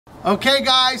Okay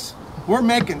guys, we're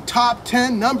making top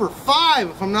 10 number 5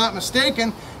 if I'm not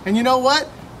mistaken. And you know what?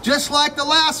 Just like the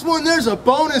last one, there's a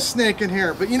bonus snake in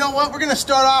here. But you know what? We're gonna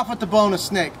start off with the bonus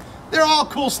snake. They're all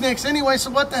cool snakes anyway, so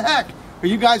what the heck? Are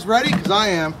you guys ready? Because I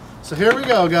am. So here we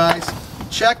go, guys.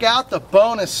 Check out the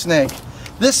bonus snake.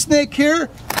 This snake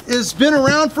here has been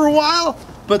around for a while,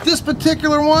 but this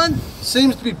particular one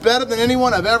seems to be better than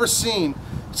anyone I've ever seen.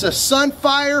 It's a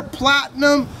Sunfire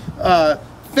Platinum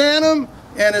Phantom,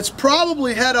 and it's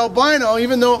probably het albino,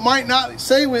 even though it might not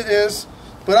say it is,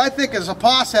 but I think it's a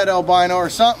pos het albino or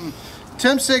something.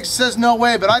 Tim says no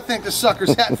way, but I think this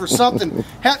sucker's het for something.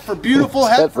 Het for beautiful,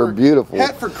 het for beautiful,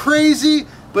 het for crazy,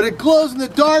 but it glows in the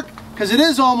dark because it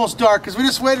is almost dark, because we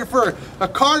just waited for a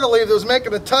car to leave that was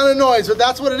making a ton of noise. But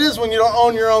that's what it is when you don't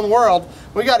own your own world.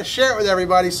 We got to share it with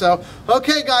everybody. So,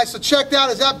 okay guys, so check that.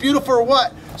 Is that beautiful or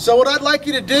what? So what I'd like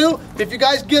you to do, if you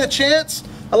guys get a chance,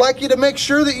 I'd like you to make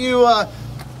sure that you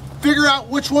figure out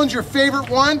which one's your favorite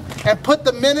one and put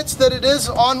the minutes that it is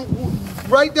on,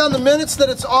 write down the minutes that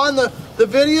it's on the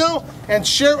video and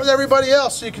share it with everybody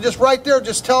else. So you can just right there,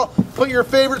 just put your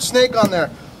favorite snake on there.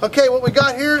 Okay, what we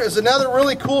got here is another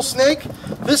really cool snake.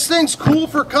 This thing's cool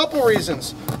for a couple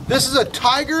reasons. This is a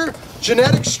tiger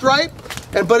genetic stripe,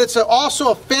 but it's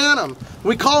also a phantom.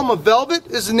 We call them a velvet,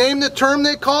 is the term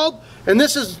they called, and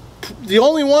this is the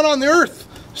only one on the earth.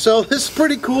 So this is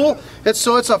pretty cool. It's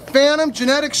a phantom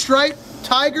genetic stripe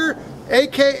tiger,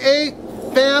 aka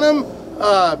phantom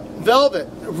velvet.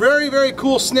 Very, very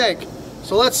cool snake.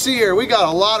 So let's see here. We got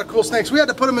a lot of cool snakes. We had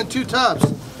to put them in 2 tubs.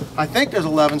 I think there's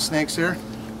 11 snakes here,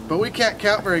 but we can't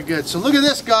count very good. So look at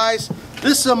this, guys.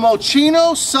 This is a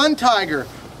Mochino Sun Tiger,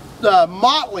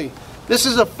 Motley. This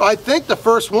is, I think, the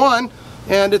first one,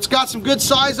 and it's got some good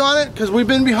size on it because we've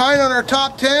been behind on our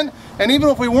top 10. And even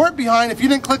if we weren't behind, if you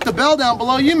didn't click the bell down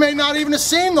below, you may not even have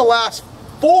seen the last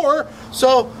 4.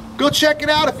 So go check it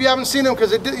out if you haven't seen them, because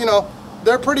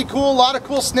they're pretty cool. A lot of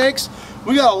cool snakes.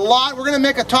 We got a lot. We're gonna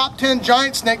make a top 10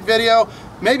 giant snake video,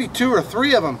 maybe 2 or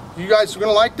 3 of them. You guys are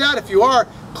gonna like that? If you are,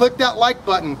 click that like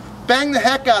button. Bang the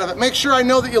heck out of it. Make sure I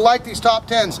know that you like these top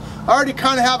 10s. I already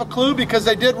kind of have a clue because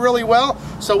they did really well,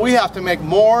 so we have to make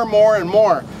more, and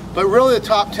more. But really the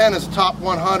top 10 is the top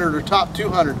 100 or top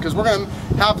 200, because we're going to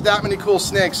have that many cool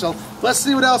snakes. So let's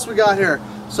see what else we got here.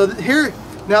 So here,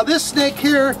 now this snake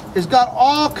here has got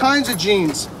all kinds of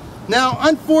genes. Now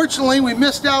unfortunately we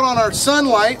missed out on our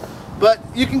sunlight, but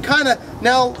you can kind of,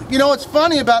 now you know what's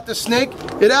funny about this snake?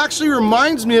 It actually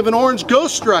reminds me of an orange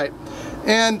ghost stripe.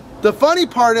 And the funny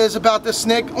part is about this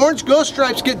snake, orange ghost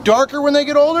stripes get darker when they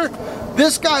get older.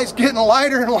 This guy's getting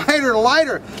lighter and lighter and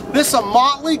lighter. This is a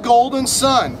Motley Golden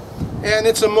Sun, and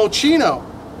it's a Mochino,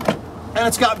 and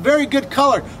it's got very good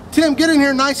color. Tim, get in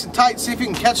here nice and tight, see if you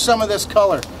can catch some of this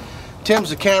color. Tim's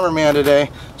the cameraman today.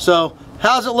 So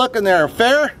how's it looking there?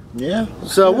 Fair? Yeah.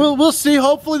 So we'll see.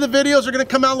 Hopefully the videos are going to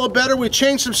come out a little better. We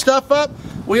changed some stuff up.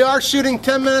 We are shooting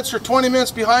 10 minutes or 20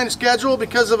 minutes behind schedule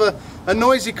because of a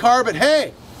noisy car, but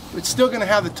hey, it's still going to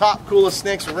have the top coolest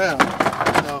snakes around.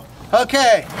 So,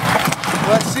 okay,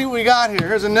 let's see what we got here.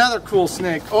 Here's another cool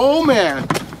snake. Oh man,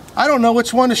 I don't know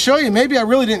which one to show you. Maybe I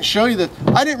really didn't show you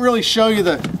I didn't really show you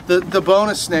the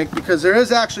bonus snake, because there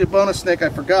is actually a bonus snake I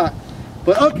forgot.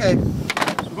 But okay,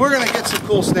 we're going to get some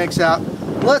cool snakes out.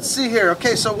 Let's see here.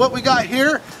 Okay, so what we got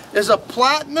here is a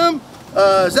platinum,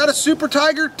 is that a super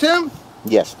tiger, Tim?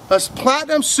 Yes. A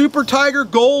platinum super tiger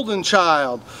golden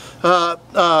child,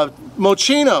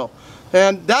 Mochino.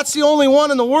 And that's the only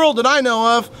one in the world that I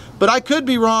know of, but I could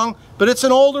be wrong. But it's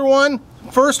an older one,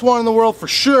 first one in the world for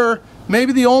sure,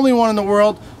 maybe the only one in the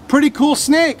world. Pretty cool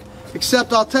snake,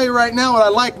 except I'll tell you right now what I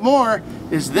like more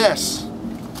is this.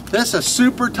 This is a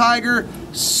super tiger,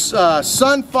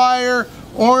 Sunfire,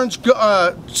 orange,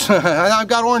 I've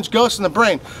got orange ghost in the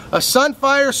brain. A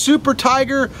Sunfire super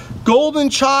tiger golden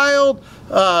child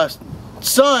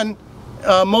Sun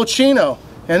Mochino,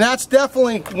 and that's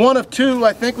definitely one of 2.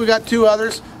 I think we got 2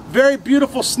 others. Very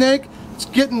beautiful snake.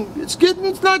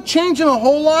 It's not changing a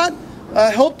whole lot.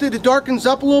 I hope that it darkens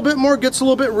up a little bit more, gets a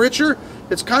little bit richer.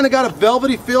 It's kind of got a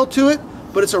velvety feel to it,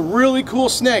 but it's a really cool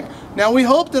snake. Now we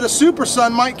hope that a Super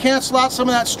Sun might cancel out some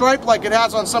of that stripe like it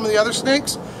has on some of the other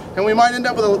snakes, and we might end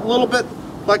up with a little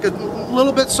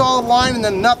bit solid line and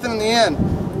then nothing in the end.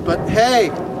 But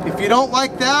hey, if you don't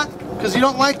like that, because you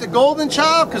don't like the golden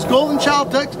child, because golden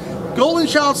child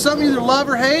is something you either love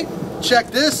or hate, check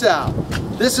this out.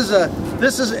 This is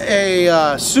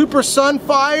a Super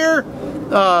Sunfire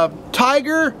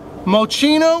Tiger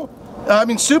Mochino.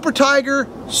 Super Tiger,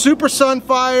 Super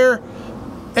Sunfire,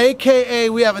 aka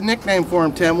we have a nickname for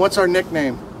him, Tim. What's our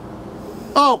nickname?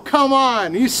 Oh, come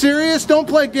on. Are you serious? Don't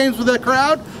play games with the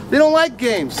crowd. They don't like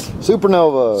games.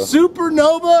 Supernova.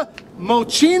 Supernova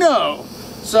Mochino.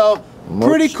 So,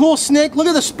 pretty cool snake. Look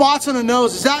at the spots on the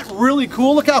nose. Is that really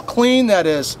cool? Look how clean that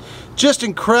is. Just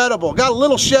incredible. Got a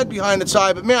little shed behind its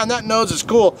eye, but man, that nose is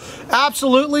cool.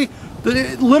 Absolutely.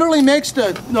 It literally makes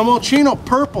the Mochino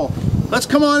purple. Let's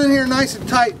come on in here nice and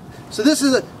tight. So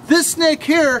this snake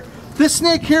here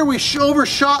we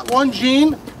overshot one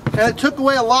gene and it took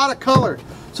away a lot of color.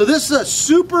 So this is a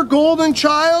super golden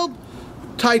child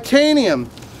titanium.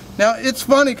 Now it's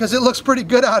funny because it looks pretty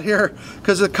good out here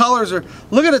because the colors are,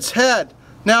 look at its head.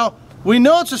 Now we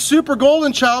know it's a super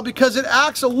golden child because it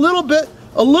acts a little bit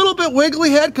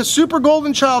wiggly head, because super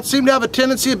golden childs seem to have a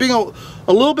tendency of being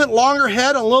a little bit longer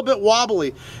head and a little bit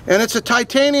wobbly. And it's a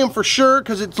titanium for sure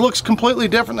because it looks completely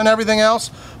different than everything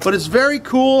else. But it's very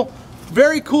cool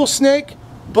snake.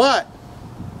 But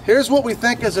here's what we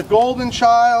think is a golden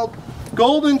child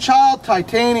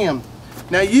titanium.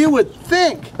 Now you would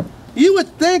think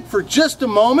for just a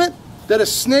moment that a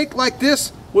snake like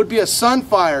this would be a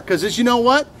sunfire, because as you know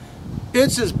what?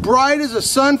 It's as bright as a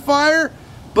sunfire,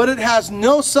 but it has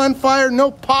no sunfire,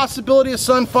 no possibility of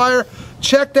sunfire.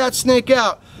 Check that snake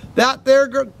out. That there,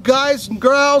 guys and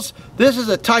girls, this is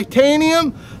a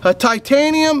titanium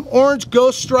orange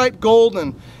ghost stripe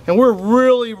golden. And we're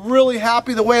really, really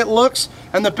happy the way it looks.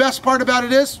 And the best part about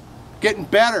it is getting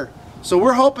better. So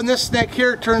we're hoping this snake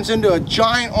here turns into a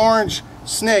giant orange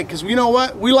snake, because you know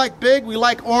what? We like big, we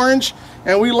like orange,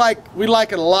 and we like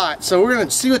it a lot. So we're gonna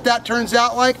see what that turns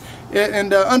out like.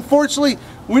 And unfortunately,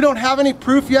 we don't have any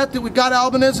proof yet that we got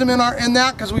albinism in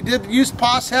that, because we did use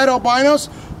pos head albinos.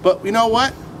 But you know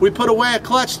what? We put away a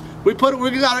clutch. We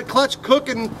got a clutch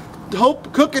cooking,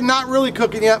 cooking, not really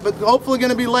cooking yet, but hopefully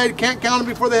going to be laid. Can't count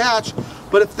them before they hatch.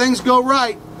 But if things go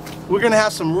right, we're going to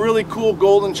have some really cool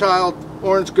golden child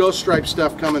orange ghost stripe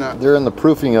stuff coming up. They're in the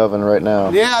proofing oven right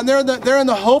now. Yeah, and they're in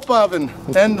the hope oven,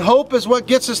 and hope is what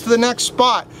gets us to the next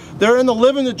spot. They're in the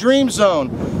living the dream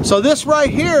zone. So this right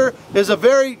here is a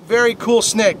very, very cool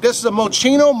snake. This is a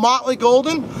Mochino Motley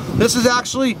Golden. This is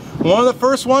actually one of the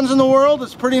first ones in the world.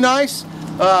 It's pretty nice.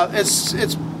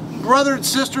 Its brother and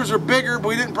sisters are bigger, but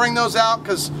we didn't bring those out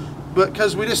because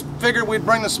we just figured we'd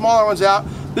bring the smaller ones out.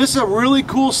 This is a really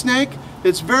cool snake.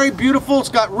 It's very beautiful. It's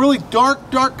got really dark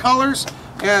colors.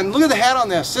 And look at the head on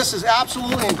this. This is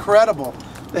absolutely incredible.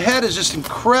 The head is just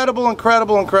incredible. And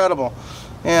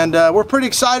we're pretty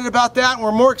excited about that. And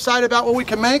we're more excited about what we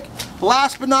can make.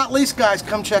 Last but not least, guys,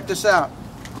 come check this out.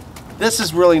 This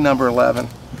is really number 11.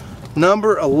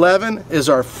 Number 11 is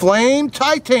our flame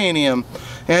titanium.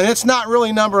 And it's not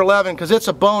really number 11 because it's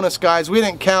a bonus, guys. We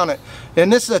didn't count it.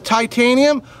 And this is a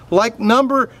titanium, like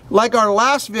our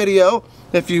last video.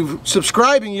 If you're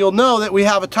subscribing, you'll know that we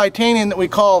have a titanium that we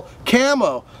call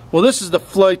camo. Well, this is the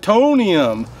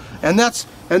Flytonium. And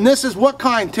this is what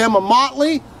kind, Tim? A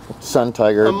Motley? Sun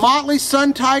Tiger. A Motley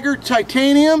Sun Tiger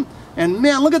titanium. And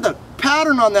man, look at the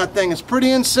pattern on that thing. It's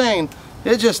pretty insane.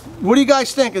 It just, what do you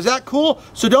guys think? Is that cool?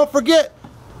 So don't forget,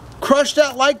 crush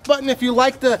that like button if you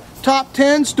like the top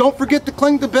 10s. Don't forget to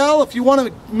cling the bell if you want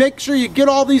to make sure you get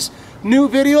all these new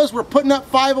videos. We're putting up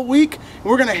 5 a week. And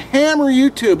we're going to hammer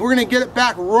YouTube. We're going to get it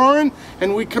back roaring,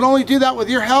 and we can only do that with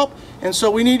your help. And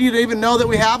so we need you to even know that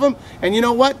we have them. And you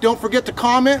know what? Don't forget to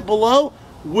comment below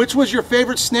which was your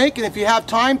favorite snake, and if you have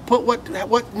time, put what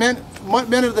minute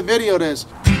of the video it is.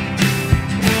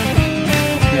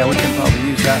 Yeah, we can probably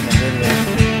use that in the video.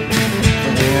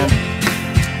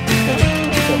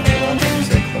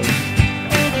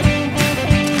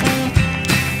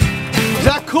 Is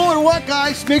that cool or what,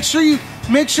 guys? Make sure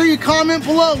you comment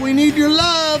below. We need your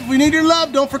love. We need your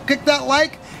love. Don't forget that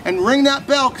like and ring that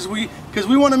bell, because we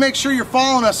want to make sure you're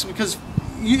following us, because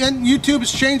YouTube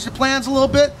has changed the plans a little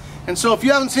bit. And so if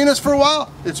you haven't seen us for a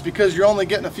while, it's because you're only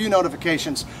getting a few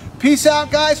notifications. Peace out,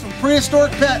 guys, from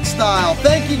Prehistoric Pet Style.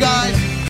 Thank you, guys.